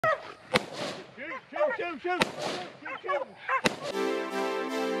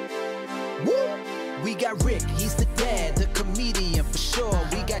Woo! We got Rick, he's the dad, the comedian for sure.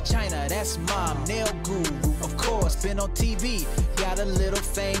 We got China, that's mom, nail guru, of course. Been on TV, got a little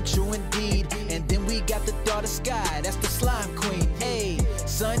fame, true indeed. And then we got the daughter Sky, that's the slime queen. Hey,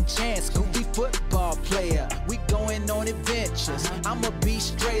 son Chance, goofy football player. We going on adventures, I'ma be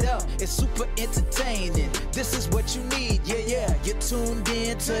straight up. It's super entertaining, this is what you need. Yeah, yeah, you're tuned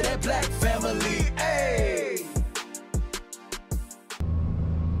in to that Black family. Hey!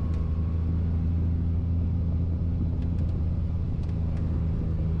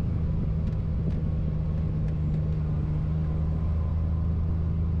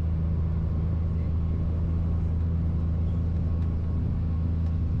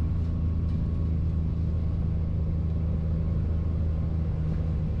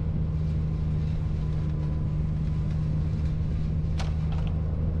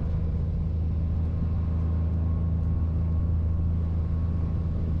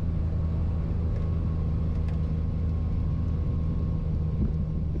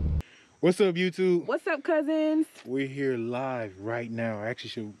 What's up, YouTube? What's up, cousins? We're here live right now. I actually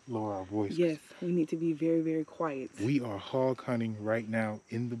should lower our voice. Yes, we need to be very, very quiet. We are hog hunting right now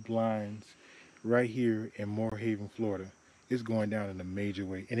in the blinds right here in Moorhaven, Florida. It's going down in a major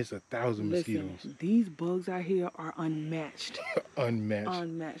way, and it's 1,000 mosquitoes. These bugs out here are unmatched.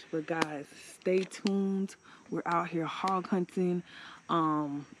 Unmatched. But guys, stay tuned. We're out here hog hunting.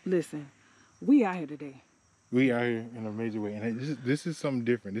 Listen, we out here today. We out here in a major way, and this is something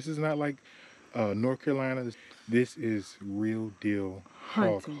different. This is not like North Carolina. This is real deal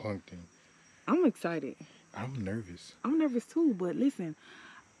hog hunting. I'm excited. I'm nervous. I'm nervous too, but listen,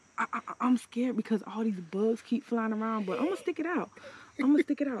 I'm scared because all these bugs keep flying around, but I'm gonna stick it out.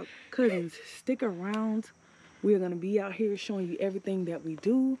 Cousins, stick around. We're gonna be out here showing you everything that we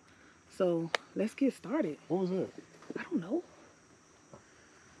do. So let's get started. What was that? I don't know.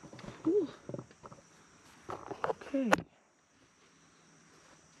 Ooh. Okay.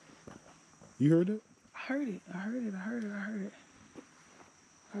 You heard it? I heard it.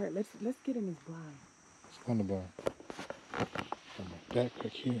 All right, let's get in this blind. It's on the blind. On my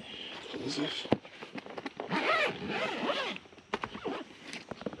backpack here. Close this.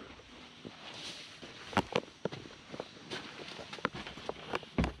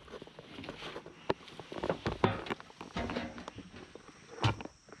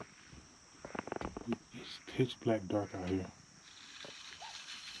 It's pitch black dark out here.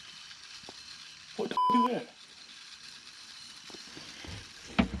 What the f is that?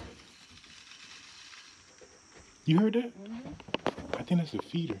 You heard that? Mm-hmm. I think that's the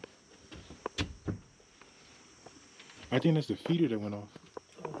feeder. I think that's the feeder that went off.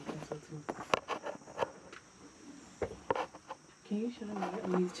 Oh, I think so too. Can you show me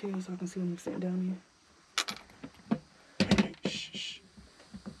these chairs so I can see them sitting down here? Hey, shh.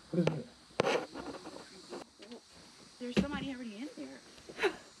 What is that? There's somebody already in there.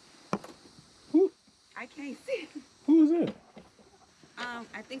 Who? I can't see. Who is that?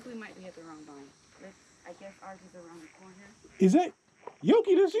 I think we might be at the wrong barn. I guess ours is around the corner. Is that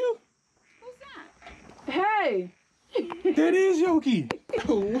Yoki? That's you? Who's that? Hey! That is Yoki.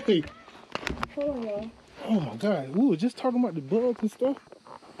 Oh, wait. Hold on, y'all. Oh my God. We were just talking about the bugs and stuff.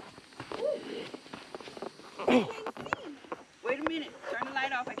 I can't see. Wait a minute. Turn the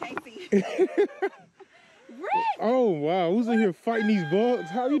light off. I can't see. Rick! Oh wow. Who's in here fighting these bugs?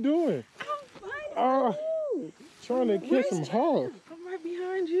 How you doing? I'm fine. Trying to catch some hogs. I'm right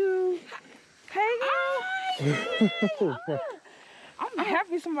behind you. Hey, girl. I'm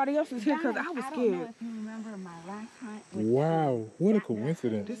happy somebody else is here because I was I don't scared. know if you remember my last hunt. Wow. What a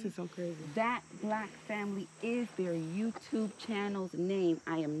coincidence. This is so crazy. That Black Family is their YouTube channel's name.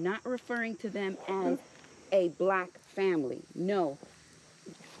 I am not referring to them as a Black family. No.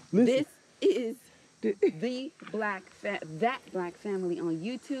 Listen. This is that Black Family on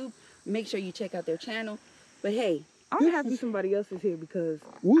YouTube. Make sure you check out their channel. But hey, I'm happy somebody else is here because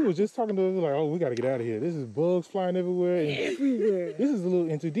we were just talking to us like, oh, we got to get out of here. This is bugs flying everywhere. And everywhere. this is a little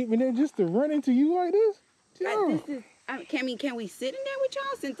in too deep. And then just to run into you like this? this is. Can we sit in there with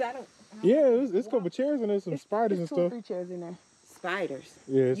y'all since I don't? Yeah, there's a couple chairs and there's some spiders and stuff. 3 chairs in there. Spiders.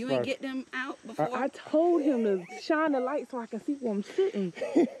 Yeah, you ain't get them out before. I told him to shine the light so I can see where I'm sitting.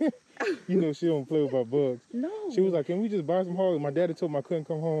 You know she don't play with our bugs. No. She was like, can we just buy some hogs? My daddy told me I couldn't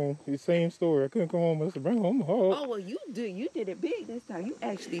come home. The same story. I couldn't come home. I said, bring home a hog. Oh well, you did it big this time. You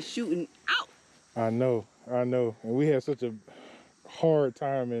actually shooting out. I know. And we had such a hard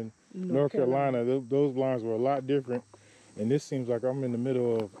time in North Carolina. Those blinds were a lot different. And this seems like I'm in the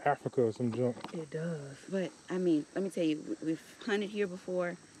middle of Africa or some junk. It does. But I mean, let me tell you, we've hunted here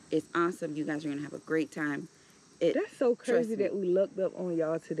before. It's awesome. You guys are gonna have a great time. That's so crazy me. that we looked up on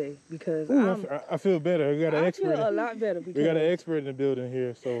y'all today because Ooh, I feel better. We got an expert. I feel a lot better because we got an expert in the building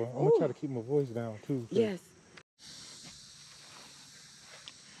here, so I'm gonna try to keep my voice down too. Yes.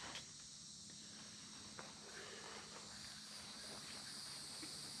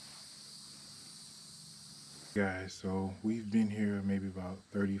 Guys, so we've been here maybe about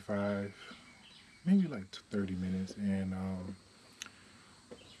 35, maybe like 30 minutes, and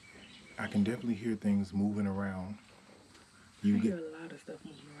I can definitely hear things moving around. I hear a lot of stuff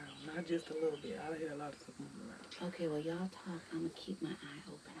moving around, not just a little bit. I hear a lot of stuff moving around. Okay, well, y'all talk. I'm gonna keep my eye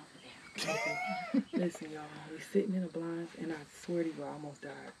open over there. Okay. Listen, y'all, we sitting in the blinds, and I swear to you, I almost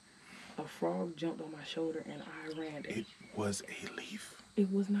died. A frog jumped on my shoulder, and I ran. It was a leaf. It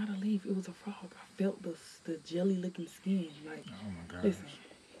was not a leaf. It was a frog. I felt the jelly-looking skin. Like, oh my gosh. Listen,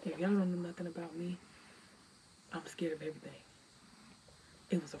 if y'all don't know nothing about me, I'm scared of everything.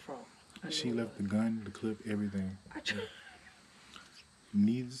 It was a frog. She left the gun, the clip, everything.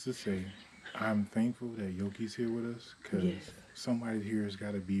 Needless to say, I'm thankful that Yoki's here with us, because somebody here has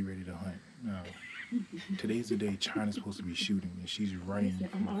got to be ready to hunt. Now, today's the day China's supposed to be shooting, and she's running. Listen,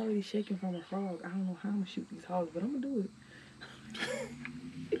 I'm already shaking from a frog. I don't know how I'm going to shoot these hogs, but I'm going to do it.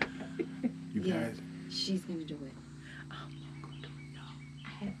 You guys? She's going to do it. I'm not going to do it, y'all. I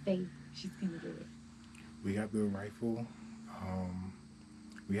have faith. She's going to do it. We got the rifle.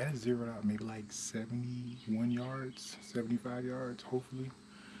 We had it zeroed out maybe like 71 yards, 75 yards, hopefully.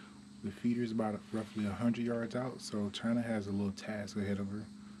 The feeder's about roughly 100 yards out, so China has a little task ahead of her.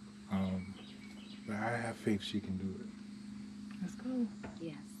 But I have faith she can do it. Let's go.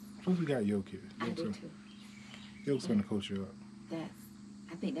 Yes. Plus we got Yoki. I do too. Yoki's going to coach her up.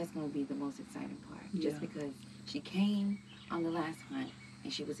 I think that's going to be the most exciting part. Just because she came on the last hunt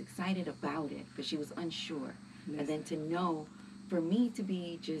and she was excited about it, but she was unsure. Listen. And then to know, for me to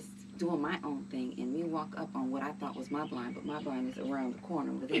be just doing my own thing and me walk up on what I thought was my blind, but my blind is around the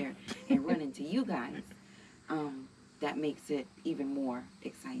corner over there, and run into you guys, that makes it even more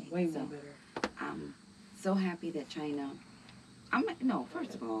exciting. Way more better. I'm so happy that China,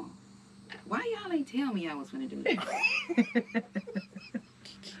 first of all, why y'all ain't tell me I was going to do this?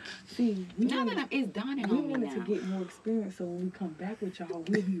 See, it's dawning on me now. We wanted to get more experience, so when we come back with y'all,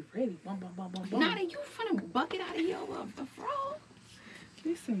 we'll be ready. Bum, bum, bum, bum, bum. Now that you finna bucket out of here a frog.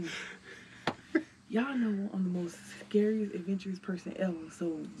 Listen, y'all know I'm the most scariest, adventurous person ever,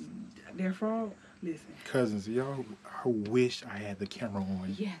 so that frog, listen. Cousins, y'all, I wish I had the camera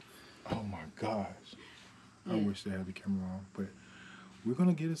on. Yes. Oh my gosh. I wish I had the camera on, but we're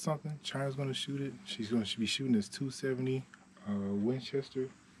going to get it something. China's going to shoot it. She's going to be shooting this 270 Winchester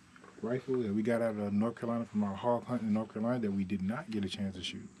rifle that we got out of North Carolina from our hog hunt in North Carolina that we did not get a chance to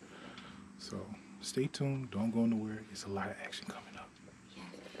shoot. So stay tuned. Don't go nowhere. It's a lot of action coming up. Yes.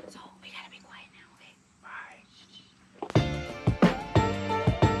 So we got to be quiet now, okay? Bye.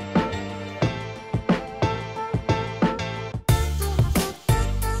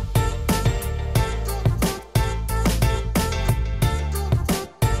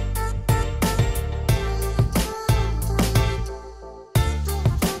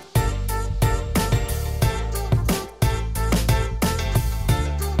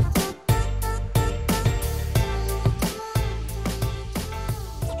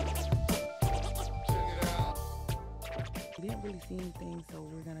 Anything, so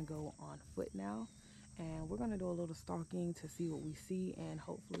we're gonna go on foot now, and we're gonna do a little stalking to see what we see, and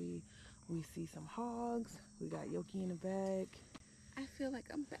hopefully we see some hogs. We got Yoki in the back. I feel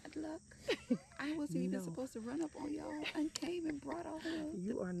like I'm bad luck. I wasn't even supposed to run up on y'all and came and brought all the...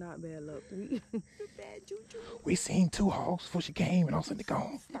 You are not bad luck. Bad juju. We seen 2 hogs before she came, and I was in the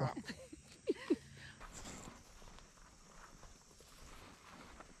gone. Stop.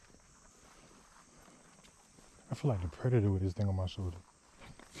 I feel like the predator with this thing on my shoulder.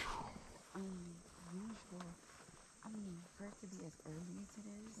 Usual. I mean, for it to be as early as it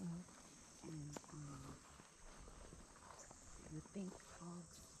is, and you think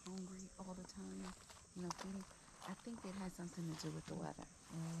hogs hungry all the time, feeding. I think it has something to do with the weather.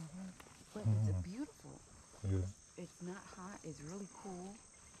 But it's beautiful. Yeah. It's not hot. It's really cool.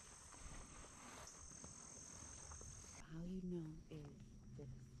 How you know is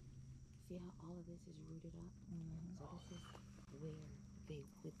this. See how all of this is rooted up? So this is where they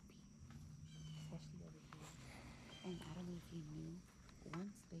would be, especially over here. And I don't know if you knew,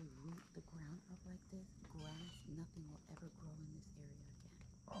 once they root the ground up like this, grass, nothing will ever grow in this area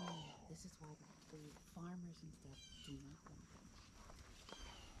again. This is why the farmers and stuff do not want them.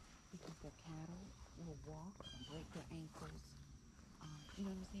 Because their cattle will walk and break their ankles. You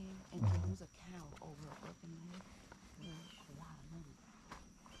know what I'm saying? And to lose a cow over a broken leg, a lot of money.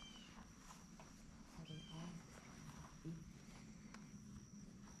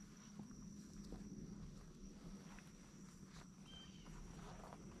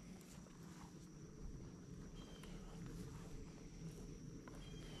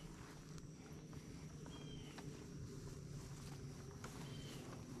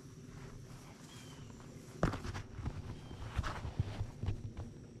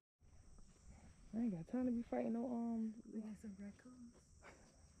 ain't got time to be fighting no Like some raccoons.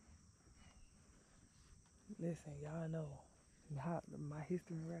 Listen, y'all know my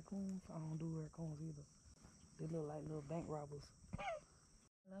history in raccoons. I don't do raccoons either. They look like little bank robbers.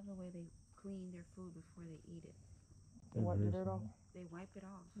 I love the way they clean their food before they eat it. They wipe the dirt off. They wipe it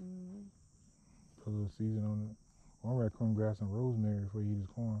off. Put a little season on it. One raccoon grabbed some rosemary before he eat his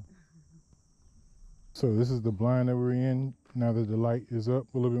corn. So this is the blind that we're in. Now that the light is up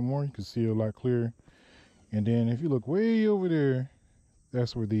a little bit more, you can see a lot clearer. And then if you look way over there,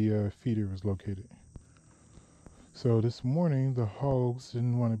 that's where the feeder was located. So this morning, the hogs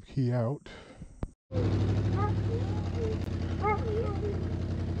didn't want to pee out.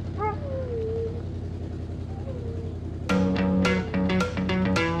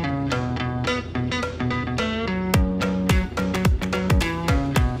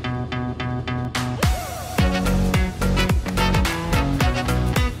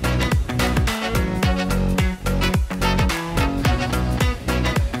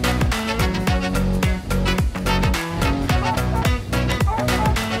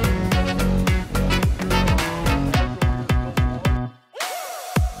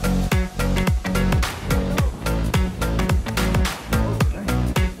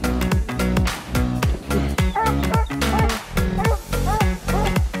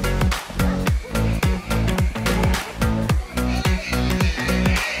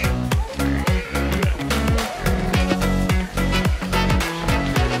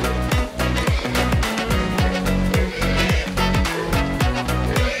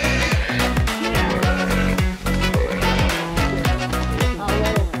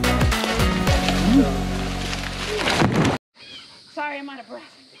 Sorry, I'm out of breath.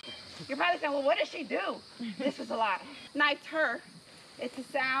 You're probably saying, well, what did she do? This was a lot. Knifed her. It's a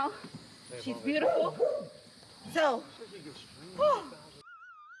sow. She's beautiful. So,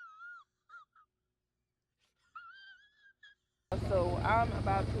 So I'm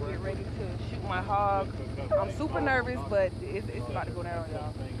about to get ready to shoot my hog. I'm super nervous, but it's about to go down,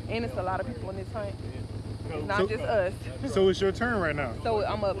 y'all. And it's a lot of people on this hunt. It's not just us. So it's your turn right now. So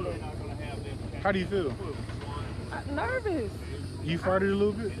I'm up next. How do you feel? I'm nervous. You farted a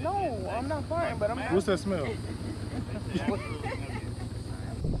little bit? No, I'm not farting, but I'm not. What's that smell?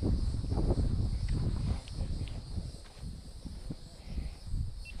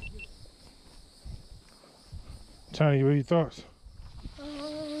 China, what are your thoughts?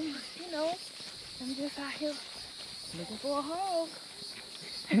 You know, I'm just out here looking for a hog.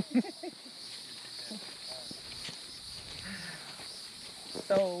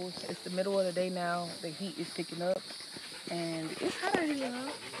 So it's the middle of the day now. The heat is picking up, and it's hot out here, y'all.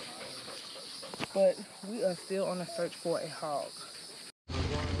 But we are still on a search for a hog.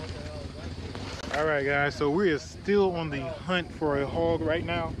 All right, guys. So we are still on the hunt for a hog right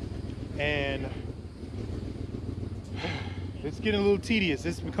now, and it's getting a little tedious.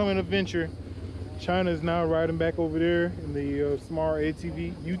 It's becoming an adventure. China is now riding back over there in the small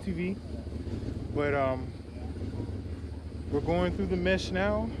UTV, but we're going through the mesh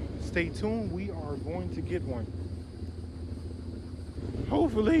now. Stay tuned. We are going to get one.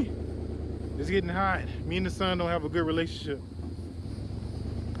 Hopefully. It's getting hot. Me and the sun don't have a good relationship.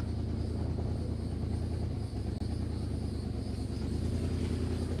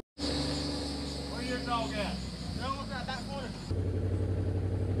 Where's your dog at? They're almost at that corner.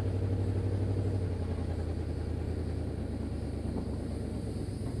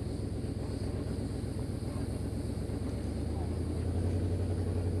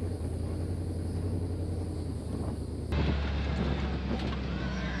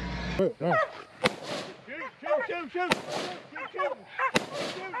 No. Shoot. Keep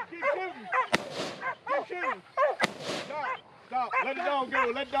shooting. Stop. Let the dog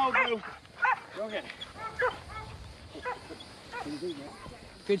go. Go get it.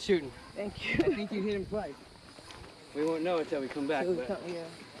 Good shooting. Thank you. I think you hit him twice. We won't know until we come back. But... Yeah.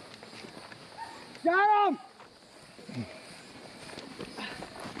 Got him!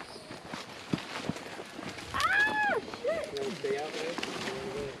 Ah, shit! Stay out there.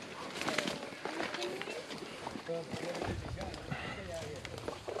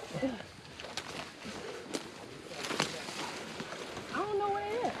 I don't know where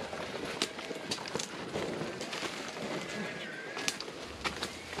it is.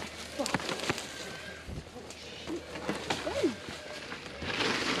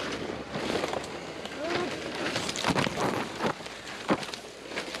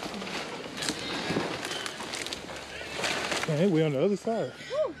 Hey, we're on the other side.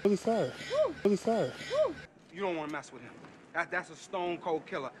 Other side. You don't want to mess with him. That's a stone cold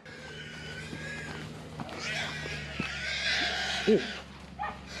killer. Yeah.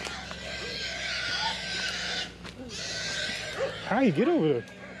 Kai, get over there.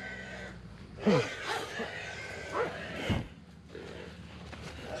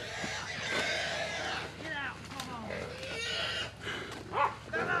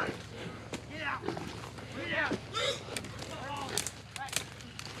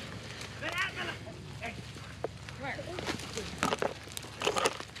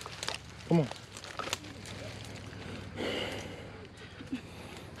 Come on.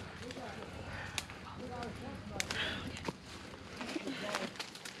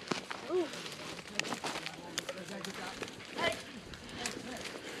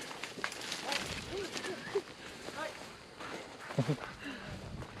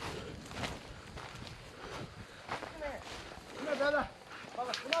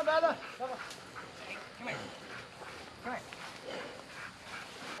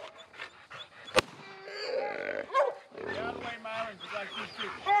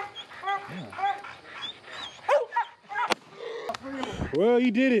 Well,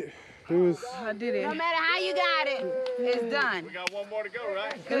 you did it. I did it. No matter how you got it, it's done. We got one more to go,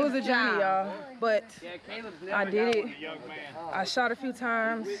 right? It was a journey, y'all, but Yeah, Caleb's I never did got it. one. Young man. I shot a few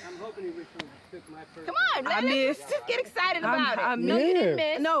times. I'm hoping he took my first. Come on, I let's missed. just get excited about I it. No, you didn't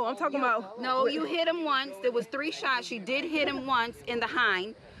miss. No, I'm talking about. No, you hit him once. There was 3 shots. You did hit him once in the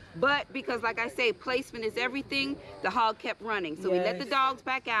hind. But because, like I say, placement is everything, the hog kept running. So we let the dogs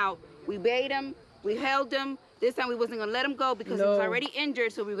back out. We bait him. We held him. This time we wasn't going to let him go because he was already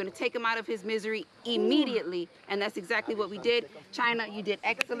injured. So we were going to take him out of his misery immediately. And that's exactly what we did. China, you did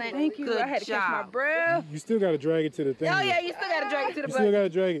excellent. Thank you. Good I had to catch my job. breath. You still got to drag it to the thing. Oh, yeah, you still got to drag it to the You still butt. got to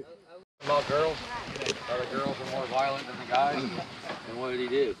drag it. About girls, the girls are more violent than the guys. And what did he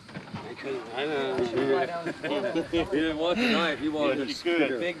do? I know. He didn't want the knife, he wanted to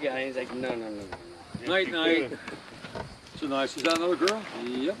The big guy, he's like, no. Night, night. So nice. Is that another girl?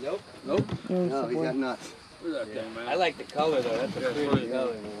 Yep. Nope. Nope. No, he's got nuts. Look at that thing, man. I like the color though. That's a pretty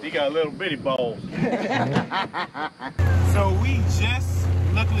color. He got little bitty balls. So we just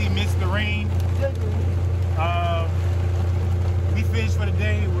luckily missed the rain. We finished for the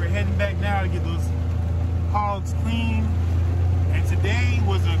day. We're heading back now to get those hogs clean. And today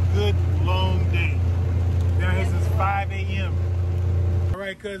was a good long day. Down here since 5 a.m. All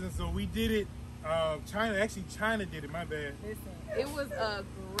right, cousins. So we did it. China did it. My bad. Listen, it was a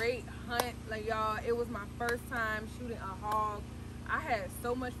great hunt, like y'all. It was my first time shooting a hog. I had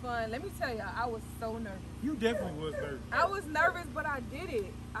so much fun. Let me tell y'all, I was so nervous. You definitely was nervous. I was nervous, but I did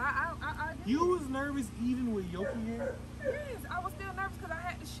it. I did You it. was nervous even with Yoki here? Yes, I was still nervous because I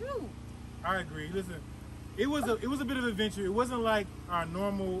had to shoot. I agree. Listen, it was a bit of an adventure. It wasn't like our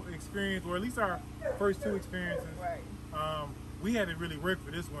normal experience, or at least our first 2 experiences. Right. We had to really work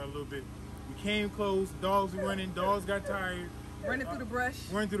for this one a little bit. We came close, dogs were running, dogs got tired. Running through the brush.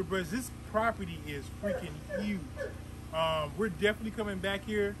 Running through the brush. This property is freaking huge. We're definitely coming back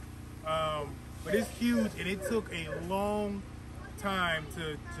here, but it's huge, and it took a long time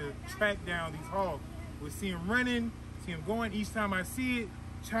to track down these hogs. We see them running, see them going. Each time I see it,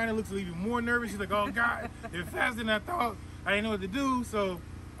 China looks even more nervous. She's like, oh God, they're faster than I thought. I didn't know what to do. So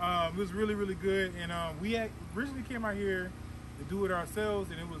it was really, really good. And we originally came out here to do it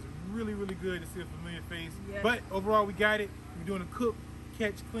ourselves, and it was really, really good to see a familiar face. Yes. But overall, we got it. We're doing a cook,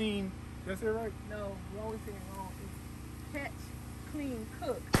 catch, clean. Did I say it right? No, you always say it wrong. It's catch, clean,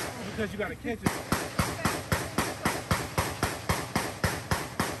 cook. Because you got to catch it.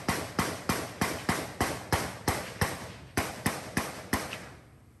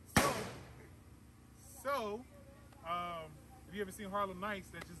 So, if you ever seen Harlem Nights,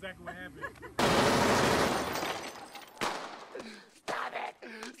 that's exactly what happened. Stop it!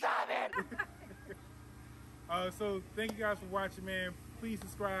 Stop it! So thank you guys for watching, man. Please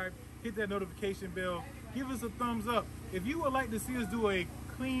subscribe, hit that notification bell, give us a thumbs up. If you would like to see us do a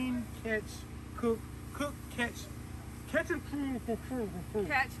clean catch, catch and clean,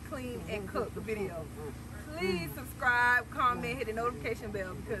 Catch, clean, and cook video. Please subscribe, comment, hit the notification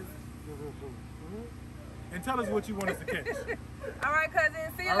bell because. and tell us what you want us to catch. All right,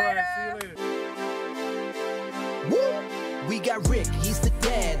 cousins. See you All later. right, see you later. Woo! We got Rick, he's the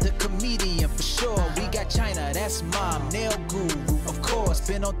dad, the comedian for sure. We got China, that's mom, nail guru, of course.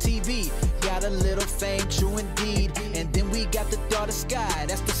 Been on TV, got a little fame, true indeed. And then we got the daughter Sky,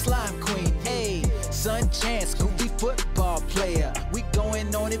 that's the slime queen. Hey, son Chance, goofy football player. We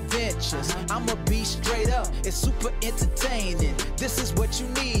going on adventures. I'ma be straight up, it's super entertaining. This is what you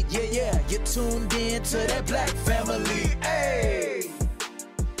need, yeah, yeah. You're tuned in to that Black family.